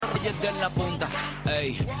reyes de la punta.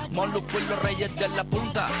 Ey, Molusco y los reyes de la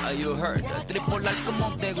punta. You heard, tripolar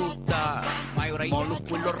como te gusta.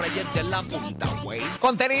 Molusco y los reyes de la punta, güey.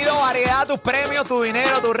 Contenido, variedad, tus premios, tu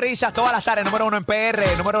dinero, tus risas, todas las tardes. Número 1 en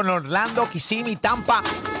PR, número 1 en Orlando, Kissimmee, Tampa,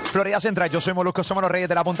 Florida Central. Yo soy Molusco, somos los reyes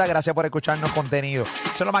de la punta. Gracias por escucharnos contenido.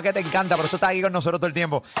 Eso es lo más que te encanta, por eso estás aquí con nosotros todo el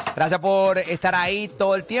tiempo. Gracias por estar ahí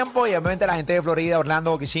todo el tiempo. Y obviamente la gente de Florida,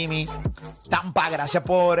 Orlando, Kissimmee, Tampa, gracias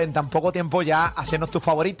por en tan poco tiempo ya hacernos tus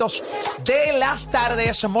favoritos de las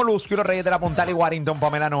tardes. Molusco y los reyes de la punta, y Warrington,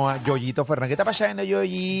 Pamela Noa, Yoyito Fernández. ¿Qué está pasando,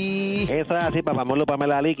 Yoyi? Eso es así, papá Molo,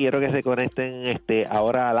 Pamela Ali. Quiero que se conecten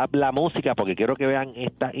ahora a la música, porque quiero que vean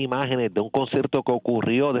estas imágenes de un concierto que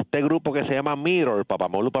ocurrió de este grupo que se llama Mirror, papá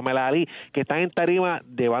Molo, Pamela Ali, que están en tarima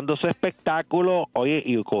llevando su espectáculo. Oye,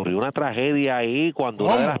 y ocurrió una tragedia ahí cuando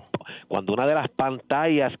una de las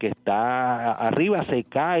pantallas que está arriba se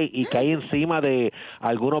cae y cae encima de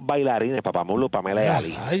algunos bailarines, papá Molo, Pamela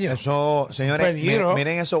Ali. Ay, eso, señores,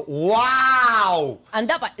 miren eso. ¡Wow!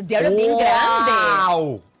 Anda, diablo, es bien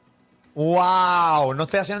grande. ¡Wow! No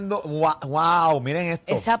estoy haciendo... ¡Wow! Miren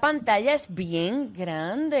esto. Esa pantalla es bien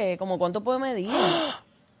grande. ¿Cómo cuánto puede medir?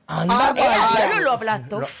 Anda, diablo, lo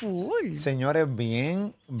aplastó full. Señores,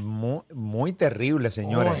 muy terrible,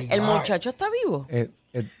 señores. ¿El muchacho está vivo?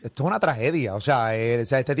 Esto es una tragedia. O sea,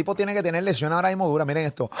 este tipo tiene que tener lesión ahora mismo dura. Miren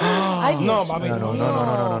esto. Ay, Dios mío.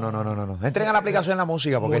 No. Entren a la aplicación en la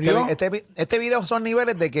música, porque este video son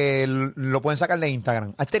niveles de que lo pueden sacar de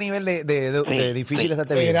Instagram. A este nivel de difícil es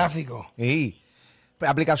este video. Gráfico. Sí.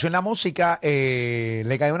 Aplicación en la música,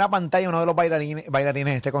 le cayó una pantalla a uno de los bailarines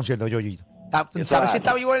de este concierto, Yoyito. ¿Sabes si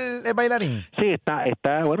está vivo el bailarín? Sí, está,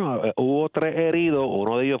 bueno, hubo 3 heridos,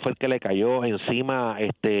 uno de ellos fue el que le cayó encima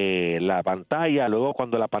la pantalla, luego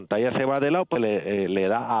cuando la pantalla se va de lado, pues le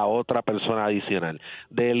da a otra persona adicional.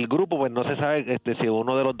 Del grupo, pues no se sabe si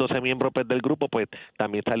uno de los 12 miembros del grupo, pues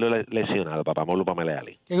también salió lesionado, papá Molo, Pamela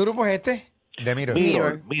Ali. ¿Qué grupo es este? De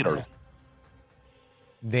Mirror.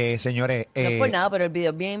 De señores. No es por nada, pero el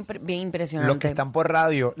video es bien impresionante. Los que están por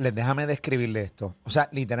radio, déjame describirle esto. O sea,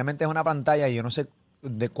 literalmente es una pantalla y yo no sé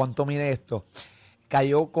de cuánto mide esto.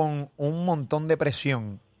 Cayó con un montón de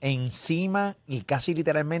presión encima y casi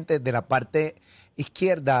literalmente de la parte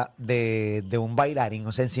izquierda de un bailarín,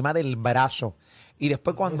 o sea, encima del brazo. Y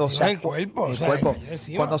después cuando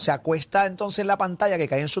cuando se acuesta entonces en la pantalla, que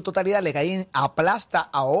cae en su totalidad, le cae aplasta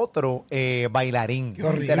a otro bailarín. Qué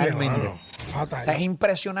horrible, literalmente. mano. Fatal. O sea, es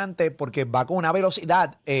impresionante porque va con una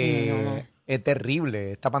velocidad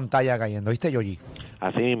terrible esta pantalla cayendo. ¿Viste, Yoyi?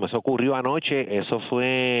 Así mismo, eso ocurrió anoche, eso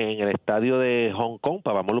fue en el estadio de Hong Kong,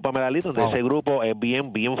 Papá Molo, Pamela Ali, donde ese grupo es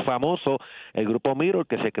bien famoso, el grupo Mirror,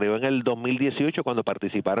 que se creó en el 2018 cuando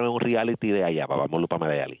participaron en un reality de allá, Papá Molo,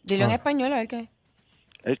 Pamela Ali. Dilo en español, a ver qué.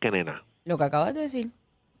 ¿El qué, nena? Lo que acabas de decir.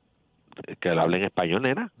 ¿Que lo hable en español,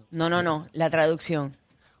 nena? No, la traducción.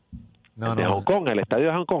 De Hong Kong, el estadio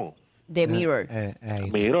de Hong Kong. De Mirror.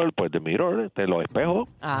 Mirror, pues de Mirror, de los espejos.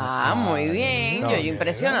 Muy bien. Yo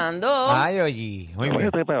impresionando. Ay, oye, muy bien.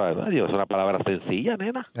 Es una palabra sencilla,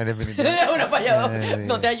 nena. Una payada.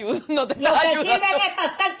 No te ayudo, no te Lo que ayudo. sirven es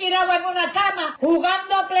para estar tirado en una cama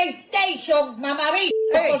jugando a PlayStation, mamabicho.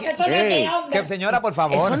 Porque eso no es de hombre. Que, señora, por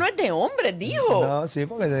favor. Eso no es de hombre, dijo. No, sí,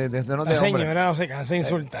 porque no es de La hombre. señora no se cansa de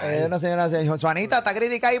insultar. Una señora se dijo, Juanita está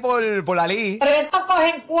crítica ahí por la Lee. Pero estos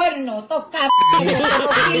cogen cuernos, estos cabrones,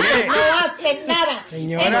 no hacen nada.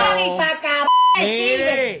 Señora. Esto ni para cabrones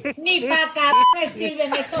Mire. sirven, ni para cabrones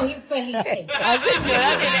sirven estos infelices. La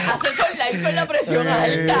señora hace su live con la presión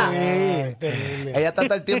alta. Terrible. Ella está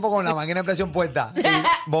todo el tiempo con la máquina de presión puesta y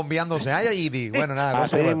bombeándose. Ay, Yoyi. Bueno, nada.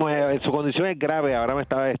 Así mismo, su condición es grave. Ahora me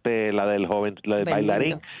estaba la del joven, la del Bendito.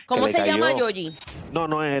 bailarín. ¿Cómo que se le cayó. llama, Yoyi?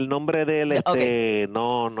 No, es el nombre de él, Okay.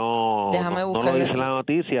 no Déjame lo buscarlo dice en la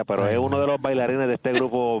noticia, pero es uno de los bailarines de este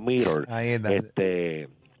grupo Mirror. Ahí está.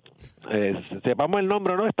 Sepamos el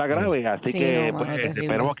nombre, ¿no? Está grave, así Sí, que no, pues, mano, terrible.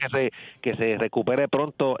 esperemos que se recupere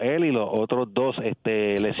pronto él y los otros 2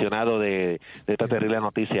 lesionados de esta terrible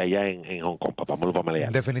noticia allá en Hong Kong, papá Molo, Pamela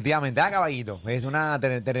Ali. Definitivamente. Caballito. Es una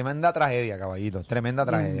tremenda tragedia, Caballito. Tremenda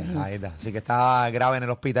tragedia. Ahí está. Así que está grave en el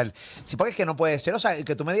hospital. Sí, porque es que no puede ser. O sea,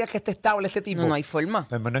 que tú me digas que esté estable este tipo. No hay forma.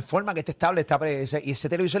 Pues no hay forma que esté estable. Y ese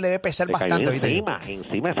televisor le debe pesar Le bastante. cayó ¿viste?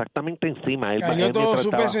 encima, exactamente encima. Él Cayó todo mientras su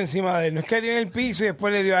estaba- peso encima de él. No es que dio en el piso y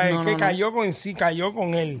después le dio a él. No, que que cayó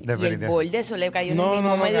con él. Y el Definitivamente. borde, eso le cayó en No, el mismo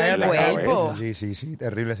no, no, medio del cállate la cuerpo. Sí,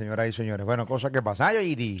 terrible, señoras y señores. Bueno, cosas que pasan. Ay,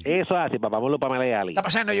 Yoyiti. ¿Qué Eso es así, papá Molo, Pamela y Ali. está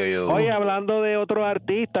pasando, Yoyo? Oye, hablando de otro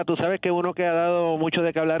artista, tú sabes que uno que ha dado mucho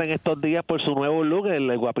de qué hablar en estos días por su nuevo look,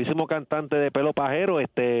 el guapísimo cantante de pelo pajero,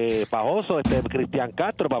 famoso, Cristian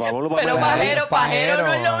Castro, papá Molo, Pero Pamela. pajero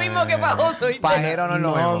no es lo mismo que pajoso. ¿viste? Pajero no es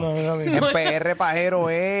lo No, mismo. no es lo mismo. En PR, pajero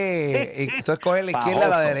es. Tú escoges la izquierda o la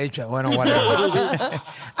Pajoso. derecha. Bueno, bueno.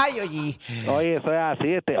 Ay, oye. Oye, eso es así,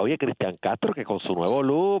 oye, Cristian Castro, que con su nuevo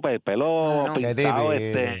look, el pelo no. pintado,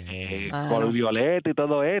 No. con violeta y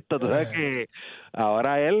todo esto, tú sabes que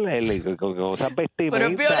ahora él con esas vestimentas. Pero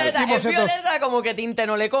es violeta, tipo es se violeta como que tinte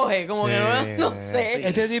no le coge, como Sí. que no sé.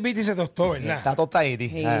 Este tipiti se tostó, ¿verdad? Está tostadito.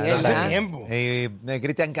 Sí, Hace ¿verdad? tiempo.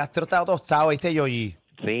 Cristian Castro está tostado, Yoyi.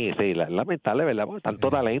 Sí, lamentable, ¿verdad? Porque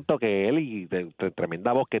tanto talento que él y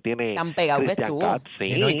tremenda voz que tiene. Tan pegado que Cristian estuvo. Castro,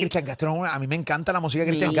 sí. No, y Cristian Castro, a mí me encanta la música de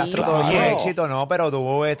Cristian Sí, Castro, todo su claro. éxito, no, pero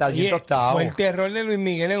tú estás bien Oye, tostado. fue el terror de Luis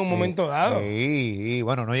Miguel en un momento dado. Sí,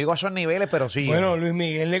 bueno, no llegó a esos niveles, pero sí. Bueno, Luis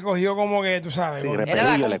Miguel le cogió como que, tú sabes, Sí, porque- Era la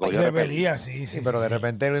repelillo, le cogió repelillo. repelía, sí. Sí, pero de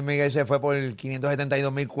repente Luis Miguel se fue por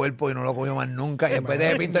 572,000 cuerpos y no lo cogió más nunca. Y después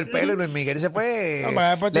de pinto el pelo y Luis Miguel se fue. No, pero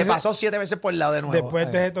después le te- pasó 7 veces por el lado de nuevo. Después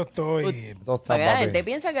este se tostó y... Tostado, Porque la papi. gente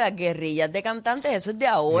piensa que las guerrillas de cantantes, eso es de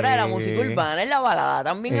ahora, de la música urbana, en la balada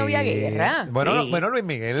también había guerra. Bueno, Sí. bueno, Luis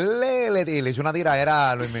Miguel le hizo una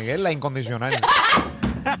tiradera a Luis Miguel, la incondicional.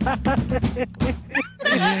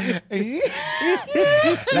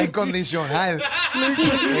 La incondicional.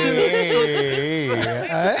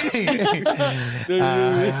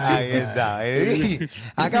 Ahí está.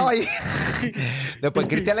 Acaba ahí. Después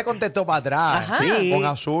Cristian le contestó para atrás. Ajá. Con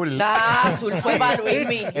azul. Azul fue para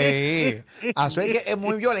Luismi. Azul es que es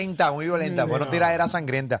muy violenta, muy violenta. Sí, Fueron no. tiraderas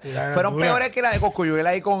sangrientas. Tiradera Fueron dura. peores que la de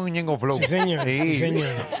Coscuyuela ahí con Ñengo Flow. Sí, señor. Sí. Sí, señor.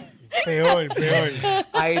 Peor.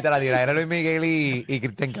 Ahí te la tiradera Luis Miguel y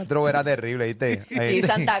Cristian Castro era terrible, ¿viste? Ahí. Y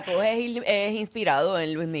Santa Cruz es inspirado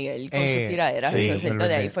en Luis Miguel con sus tiraderas. sí, Eso es cierto,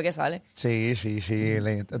 de ahí fue que sale. Sí.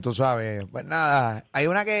 Tú sabes. Pues nada, hay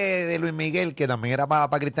una que de Luis Miguel que también era para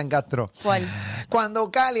Cristian Castro. ¿Cuál? Cuando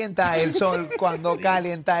calienta el sol,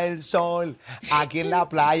 aquí en la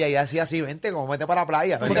playa y así, vente, como vete para la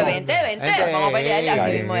playa. Como que vente, vamos a pelear,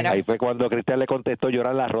 así Ahí, mismo era. ahí fue cuando Cristian le contestó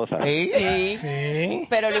llorar las rosas. Sí. Sí.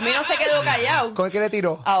 Pero Luis no se quedó callado. ¿Cómo es que le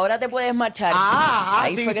tiró? Ahora te puedes marchar.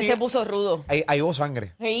 Ahí sí, fue que sí. se puso rudo. Ahí hubo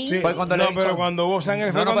sangre. Sí. Sí. Fue cuando No, le- pero cuando hubo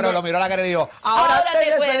sangre fue No, pero cuando... lo miró a la cara y le dijo, Ahora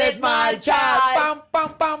te puedes marchar. Pam,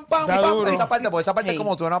 pam, pam, pam, Está pam. duro. Esa parte, porque esa parte Sí. es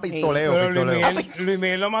como suena pistoleo. Pero pistoleo. Luis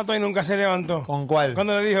Miguel lo mató y nunca se levantó. ¿Con cuál?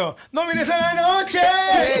 Cuando le dijo, no mires a la noche,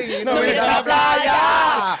 Ey, no mires a la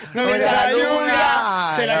playa, no mires a la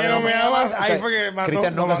lluvia, será que no me amas. Ahí fue que mató.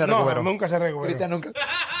 Cristian nunca se recuperó. Nunca se recuperó.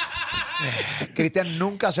 Cristian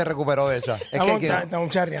nunca se recuperó de esa. Estamos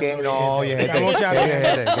charreando, que no, viejete. viejete. Estamos Qué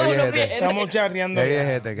charreando. viejete. Estamos charreando. Qué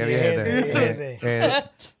viejete, qué viejete.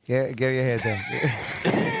 Qué viejete.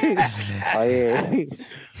 Oye,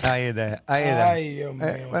 Ahí está, ahí está. Ay, Dios mío.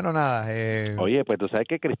 Bueno, nada. oye, pues tú sabes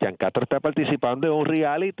que Cristian Castro está participando en un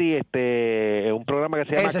reality, en un programa que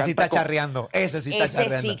se llama Ese sí Canta está charreando. Ese sí está Ese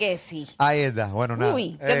charreando. sí que sí. Ahí está. Bueno, nada.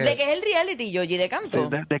 Uy, ¿de qué es el reality, Yoyi, de canto?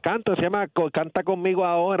 de canto, se llama Canta Conmigo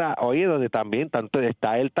Ahora, oye, donde también, tanto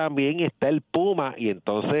está él también y está el Puma, y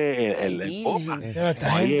entonces el Ay, Puma. Virgen. Pero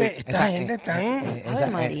esta Oye, gente están... Esa,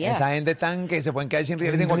 María. esa gente están que se pueden quedar sin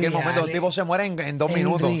reality en En cualquier momento. Los reality. tipos se mueren en 2 en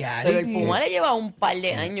minutos. reality. Pero el Puma le lleva un par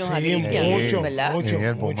de años a Sí, Cristian, mucho, ¿verdad? mucho. Sí,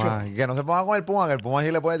 el Puma. Que no se ponga con el Puma, que el Puma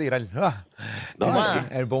sí le puede tirar. Ah. Puma.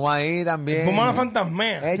 El Puma ahí también. Puma no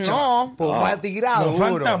fantasmea. Hecho. No. Puma tira No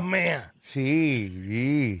duro. fantasmea.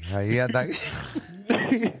 Sí, ahí está.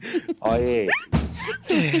 Oye,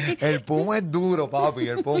 El Puma es duro, papi.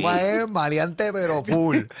 El Puma es maleante, pero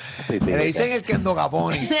full. Sí, Le dicen el Kendo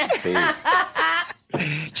Caponi. sí.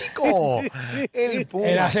 Chico, el Puma.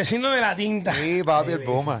 El asesino de la tinta. Sí, papi, el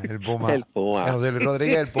Puma. El Puma. El Puma. José Luis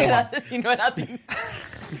Rodríguez, el El Puma. asesino de la tinta.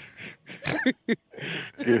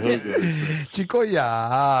 Chico,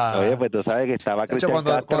 ya. Oye, pues tú sabes que estaba De hecho, Cristian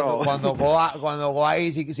cuando Castro. coja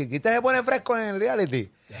ahí, si Cristian se pone fresco en el reality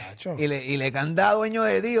Chacho. y le canta dueño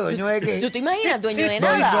de ti, o dueño de qué. ¿Tú te imaginas, dueño de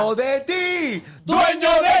nada? Dueño de ti, dueño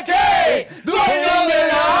de qué, dueño de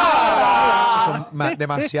nada. Son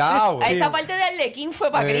demasiado. A esa parte de Arlequín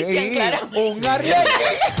fue para Cristian, Ey, claramente. un arreglín.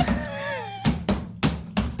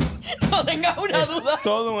 No tengas una duda.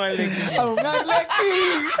 Todo un arlequín. A un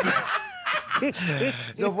arlequín.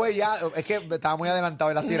 Eso fue ya, es que estaba muy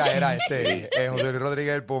adelantado en las tiraderas José Luis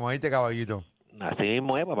Rodríguez el Puma, ¿viste, caballito? Así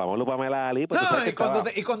mismo es, papá Molu, Pamela Ali. Pues, tú No, sabes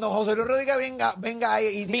que y cuando José Luis Rodríguez venga ahí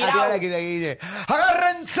y Virao. tírale aquí, le dice,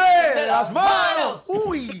 ¡agárrense las manos!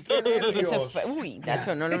 ¡Uy, qué nervios! Eso fue, uy,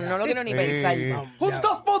 Nacho, no lo quiero ni pensar.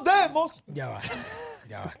 ¡Juntos podemos! Ya basta.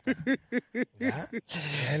 Ya basta. Ya.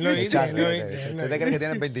 Déjenlo ir, Charro, déjenlo ir, ¿Usted déjenlo te ir. cree que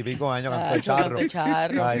tienen 20 y pico de años, canto Chacho, charro? canto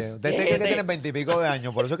charro. Ay, ¿usted cree que Viejete. tienen 20 y pico de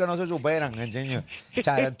años? Por eso es que no se superan, ¿entiendes?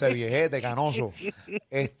 Chacho, viejete, canoso.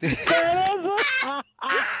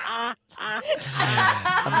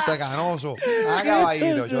 Tanto canoso. Ah,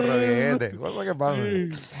 caballito, chorro viejete. ¿Qué pasa?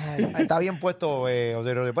 Está bien puesto, José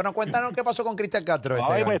Rodríguez. Bueno, cuéntanos qué pasó con Cristian Castro.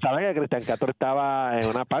 Ay, pues sabes que Cristian Castro estaba en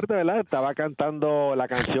una parte, ¿verdad? Estaba cantando la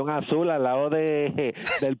canción Azul al lado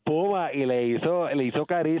del Puma y le hizo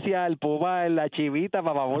caricia al Puma en la chivita,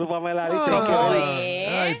 papá Molu, Pamela Ali.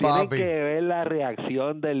 Ay, Tienen papi. que ver la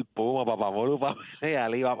reacción del Puma, papá Molu, Pamela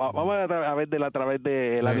Ali. Vamos a ver a través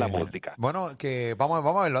de la música. Bueno, que vamos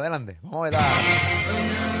a verlo adelante. Vamos a verla.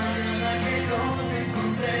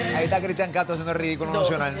 Ahí está Cristian Castro haciendo el ridículo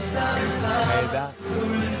nacional. Ahí está.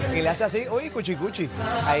 Y le hace así, uy, cuchi cuchi.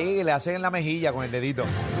 Ahí le hace en la mejilla con el dedito.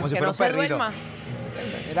 Como si Que fuera no un se perrito. duerma.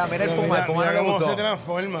 Mira el Puma no le cómo gustó. se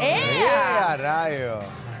transforma. ¡Ea, rayo!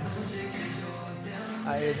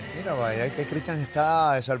 Ay, mira, vaya, es que Cristian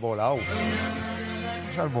está desalvolado.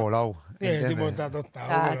 Desalvolado. Sí, el tipo ¿entiendes? está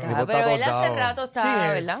tostado. Tipo está Pero él hace tostado. rato Sí, está,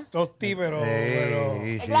 es ¿verdad? tosti, pero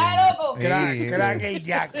Sí. ¡Claro, loco! crack el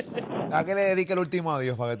Jack. A que le dedique el último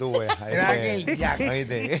adiós para que tú veas. Ahí Crack te- el Jack.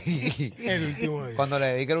 ¿Oíste? El último día. Cuando le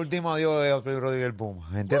dedique el último adiós de José Rodríguez el Puma.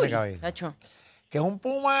 ¿Entiendes, Uy, Gaby? Nacho. Que es un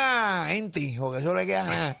Puma enti, porque eso le queda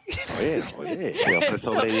nada. Oye, ese hombre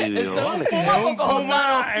sobrevivió. eso es un Es un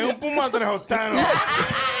Puma, es un Puma trejostano.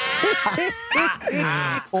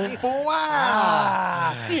 Un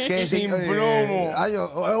Puma que sin plomo.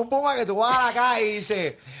 Es un Puma que tú vas a la calle y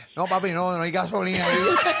dices, no papi, no hay gasolina ahí.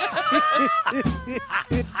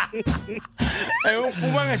 Es un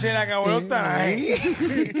Puma que se le acabó el octanaje.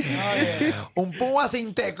 Un Puma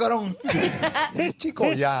sin tecrón.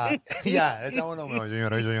 Chicos, ya, estamos lo mejor,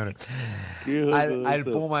 señores y señores. Al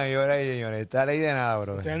Puma, señores y señores. Esta ley de nada,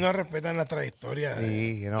 bro. Ustedes no respetan la trayectoria.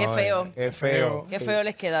 Sí, no, Qué feo. Qué feo. Qué feo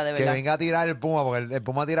les queda, de Que verdad. venga a tirar el Puma, porque el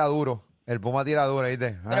Puma tira duro. El Puma tira duro,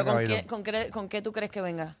 ¿viste? Pero caballito. ¿con qué tú crees que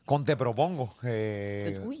venga? Con te propongo.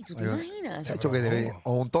 Uy, ¿tú te imaginas? Chacho,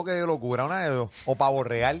 o un toque de locura, una de dos. O pavo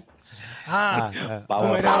real. Numerado,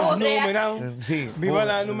 Pavo real. numerado. Sí. Viva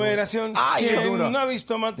la numeración. Ay, ¿Quién seguro. no ha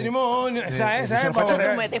visto matrimonio? Esa es, Eso pavo Nacho, tú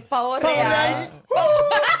real. metes pavo Pavo real. real.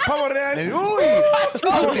 Pavo real. ¡Uy!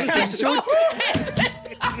 Chacho, qué insulto.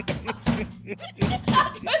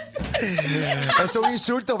 Es un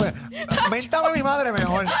insulto. Méntame a mi madre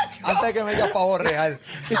mejor. Antes de que me digas pavo real.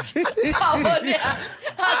 Pavo real.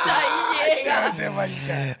 Hasta ahí llega.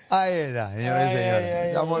 Ahí está, señores y Ay, señores.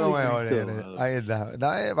 ay, Somos ay, lo ay, mejor, señores. Ahí está.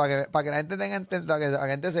 Dame, para que la gente tenga para que la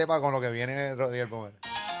gente sepa con lo que viene Rodríguez Pomero.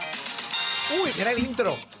 Uy, mira el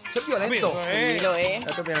intro. Eso es violento. Eso Sí, es. lo es.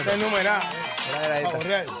 Esto es violento. Está numerado. Mira esta. Pavo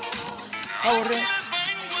real. Pavo real.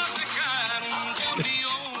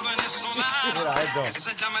 Mira esto.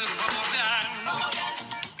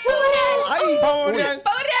 ¡Ay! Pavo Uy. real.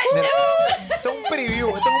 ¡Pavo real! Mira, esto es un preview.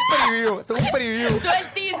 Eso es el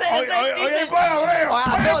teaser, Oye, eso es el oye, teaser. el palabreo.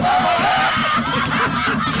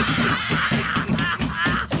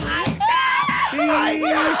 ¡Ay,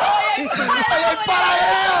 ya! ¡Ay, el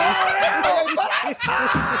paradero!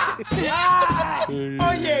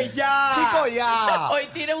 Oye, ya. ¡Chico, ya! Hoy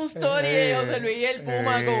tiene un story de José Luis y el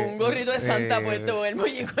Puma con un gorrito de Santa puesto, el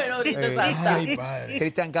muñeco del gorrito de Santa. Ay, padre.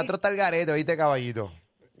 Cristian Castro está el garete, ¿oíste, caballito?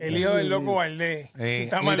 El hijo del loco Valdés.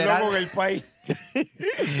 Está más literal. loco que el país.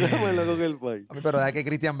 Déjame loco que el país. Pero deja que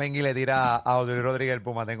Cristian venga y le tira a José Luis Rodríguez el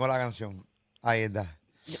Puma. Tengo la canción. Ahí está.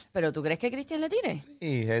 ¿Pero tú crees que Cristian le tire?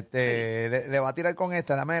 Y le va a tirar con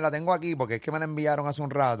esta. Dame, la tengo aquí porque es que me la enviaron hace un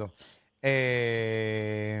rato. Aquí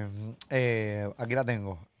la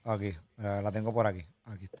tengo. Aquí. La tengo por aquí.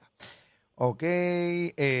 Aquí está. Ok.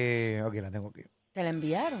 Ok, la tengo aquí. ¿Te la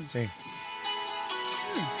enviaron? Sí.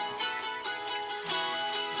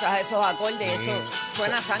 O sea, esos acordes, eso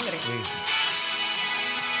suena a sangre. Sí.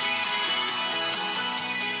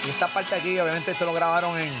 Y esta parte aquí, obviamente, esto lo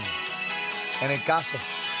grabaron en el caso.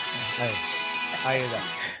 Ahí está.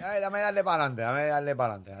 Ay, dame darle para adelante, dale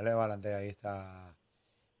para adelante. Ahí está.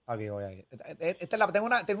 Aquí voy ahí. Esta es la,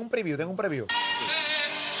 tengo un preview.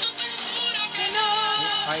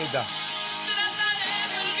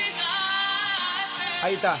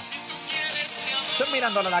 Ahí está. Estoy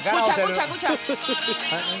mirándole la cara. Escucha.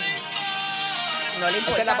 No le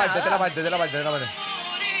importa Esta es la parte, nada. esta es la parte.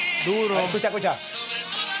 Duro. Escucha.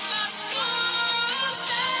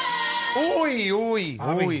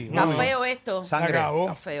 Uy. Está feo esto. Sangre. acabó.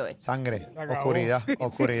 Está feo esto. Sangre. acabó.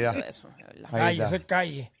 Oscuridad. Eso, es verdad. Ahí Calle, está. eso es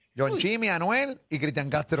calle. John Chimmy, Anuel y Cristian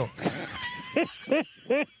Castro.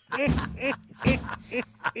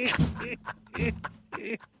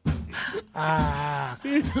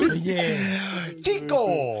 Oye,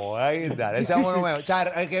 ¡Chico! Ahí está. Ese amor no me...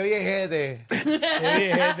 ¡Qué viejete! qué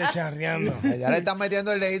viejete charreando. Ya le están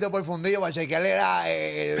metiendo el dedito por el fundillo para chequearle la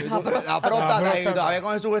próstata La y próstata. todavía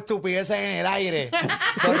con sus estupideces en el aire.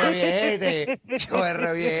 Corre viejete.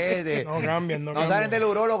 Corre viejete. No cambian, no No cambian. salen del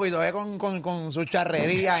urólogo y todavía con su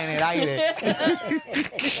charrería en el aire.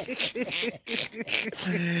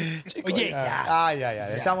 Oye, ya. Ay,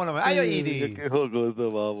 deseamos lo mejor. Ay, oye, Qué jocoso,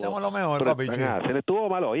 vamos. Deseamos lo mejor, Pero, papi. venga, se le estuvo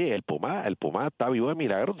malo. Oye, el Puma está vivo de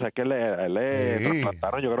milagro. O sea, que le Sí.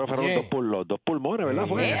 trasplantaron, yo creo que fueron Sí. los dos pulmones, ¿verdad?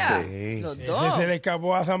 Fue? Ea, Sí. los Ese dos. se le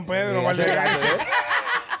escapó a San Pedro, Sí, par de ese- veces.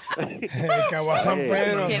 Se le escapó a San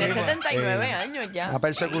Pedro. Tiene sí. 79 años ya. Una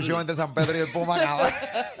persecución entre San Pedro y el Puma acaba.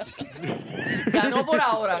 Ganó por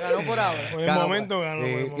ahora, ganó por ahora. Por el Ganó, momento ganó.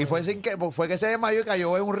 sí, por el y momento. fue sin que fue que se desmayó y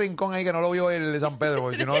cayó en un rincón ahí que no lo vio el San Pedro.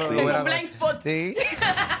 Porque si no, lo Como hubiera- un blind spot. Sí.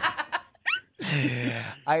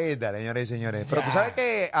 Ahí está, señores y señores. Pero tú sabes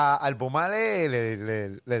que al Puma le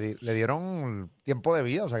dieron tiempo de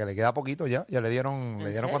vida, o sea que le queda poquito ya. Ya le dieron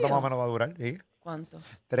 ¿En cuánto serio? más o menos va a durar. ¿Sí? ¿Cuánto?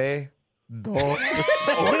 3, 2.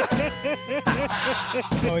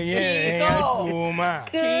 Oye, dejen al Chico. Puma.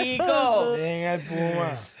 Chico. Dejen al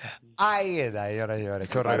Puma. Ahí está, señores y señores.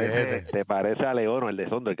 Chorrete. Te parece a Leono, el de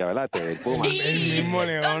Sondor, que hablaste, el Puma. Sí. El mismo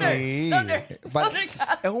León. Thunder, Sí. Thunder, Pa-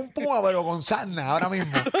 Thundercat. Es un Puma, pero con sarna ahora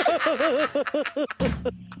mismo.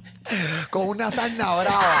 Con una sarna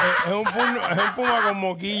brava. Es un Puma con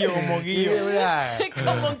moquillo, con Sí, moquillo. mira.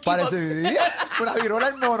 Con monkeypox. Parece una virola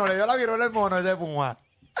al mono, le dio la virola al mono ese Puma.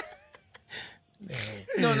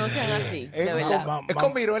 No, no sean así, de verdad. Es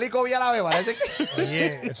con viruela y COVID a la vez, parece que.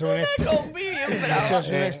 Oye, eso es Con bien eso bravo. es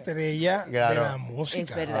una estrella Claro. de la música.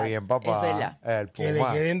 Es verdad. Está bien, papá. Es verdad. El Que le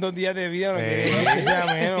Puma. queden 2 días de vida no quiere decir que sea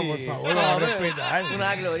menos, por favor, lo va a No, respetar.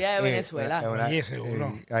 Una gloria de Es Venezuela. una- Oye,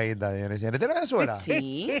 seguro. Ahí está, señores y señores. ¿Es de Venezuela?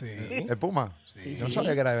 Sí, Sí. ¿El Puma? Sí, Yo no sí.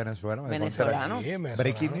 sabía que era de Venezuela. me venezolano. Sí, venezolano.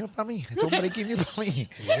 Breaking news para mí. Esto es un breaking news para mí.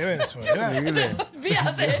 Sí, de Venezuela. Increíble.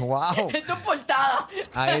 Fíjate. Wow. Esto es portada.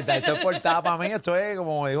 Ahí está, esto es portada para mí, esto es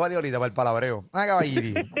como dijo Ali ahorita, para el palabreo. Ah,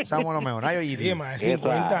 caballiti, sabemos lo mejor, ay, Sí, oye. más de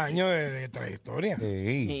 50 años de trayectoria.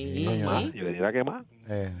 Sí, Sí. señor. Yo le diría que más.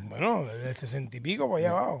 Bueno, desde 60 y pico para allá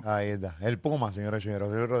abajo. Ahí está, el Puma, señores y señores,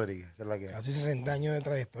 Rodrigo Rodríguez, esa es la que hay. Casi 60 años de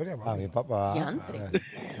trayectoria. A papi. mi papá. Diantre.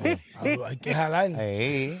 Hay que jalar.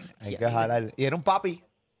 Hay que jalar. Y era un papi,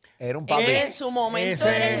 papi. En su momento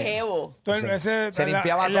Ese- era el jevo. Todo Se- ese, se la-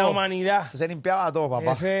 limpiaba la todo. humanidad. Se limpiaba todo,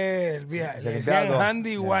 papá. Ese, Se le limpiaba decían todo.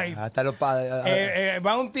 handy wipe. Hasta los padres.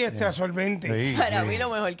 Bounty extra solvente. Sí, Para sí. mí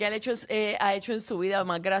lo mejor que ha hecho en su vida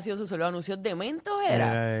más gracioso son los anuncios de Mentos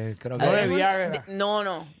era. Creo No, de que Habían Viagra.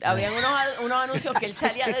 no. Habían unos anuncios que él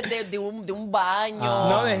salía de un baño.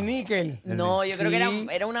 No, de sneaker. No, yo creo que Sí.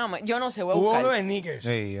 era una... Yo no sé, voy a Hubo buscar. uno de sneakers.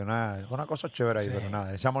 sí, una cosa chévere ahí, pero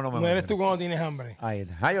nada, deseamos lo mejor. No eres tú cuando tienes hambre. Ahí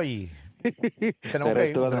está. Ay, oye. Tenemos Pero que ir.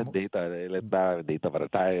 estuvo tenemos- bendito, él está bendito, pero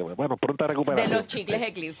está, bueno, pronto a De recuperar. los chicles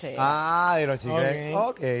Eclipse. Ah, de los chicles.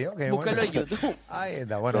 Ok. Ok. Búsquenlo bueno. en YouTube. Ahí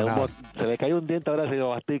está, bueno, nada. Se le cae un diente ahora, se lo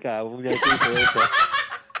mastica, un muñequito de eso.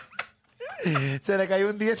 Se le cayó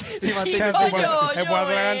un diente encima. Sí, tío. Se puede yo,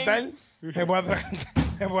 atragantar.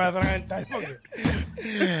 Se puede atragantar porque...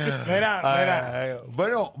 Mira. Ay,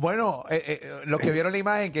 bueno, los que vieron la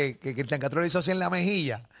imagen que Cristian Castro le hizo así en la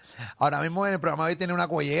mejilla, ahora mismo en el programa de hoy tiene una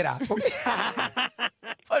cuellera.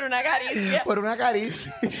 Por una caricia. Por una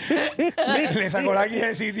caricia. Le sacó la guía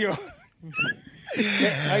de sitio.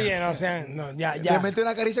 Oye, no sean... No, ya. Le mete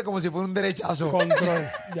una caricia como si fuera un derechazo. Control.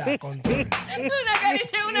 Ya, control. Una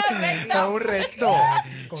caricia, una recta. A un resto.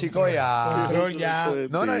 Chico, ya. Control ya.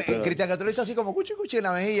 No, Cristian Castro le hizo así como cuchi en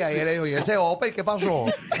la mejilla. Y él le dijo, ¿y ese Opel qué pasó?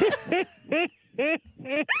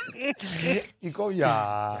 Chico, ya.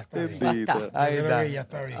 Basta. Ahí Yo creo está. que ya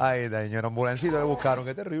está bien. Ahí está, señor. Ambulancito le buscaron.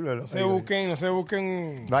 Qué terrible. No se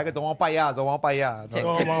busquen. No, es que tomamos para allá, tomamos para allá. Sí,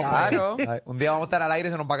 No, vamos a claro. Ay, un día vamos a estar al aire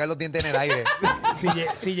y se nos van a caer los dientes en el aire.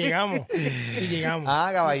 Si llegamos. Ah,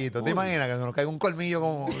 caballito. ¿Te imaginas que se nos caiga un colmillo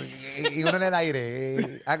como, y uno en el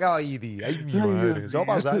aire? Ah, caballito. Ay, mi madre. Eso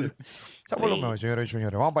va a pasar. Eso por lo menos, señores y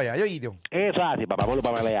señores. Vamos para allá. Yo, Idio. Eso es así, papá, Molu,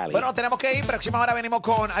 para Leal. Bueno, tenemos que ir. Próxima hora venimos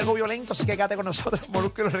con algo violento, así que quédate con nosotros,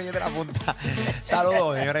 Molusco y los Reyes de la Punta.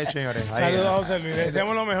 Saludos, señores y señores. Ahí. Saludos a José Luis. Le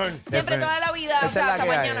deseamos lo mejor. Siempre toda la vida. Esa O sea, es la hasta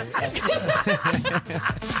que hay. mañana.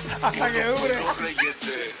 Hasta que dure. Los Reyes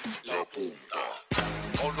de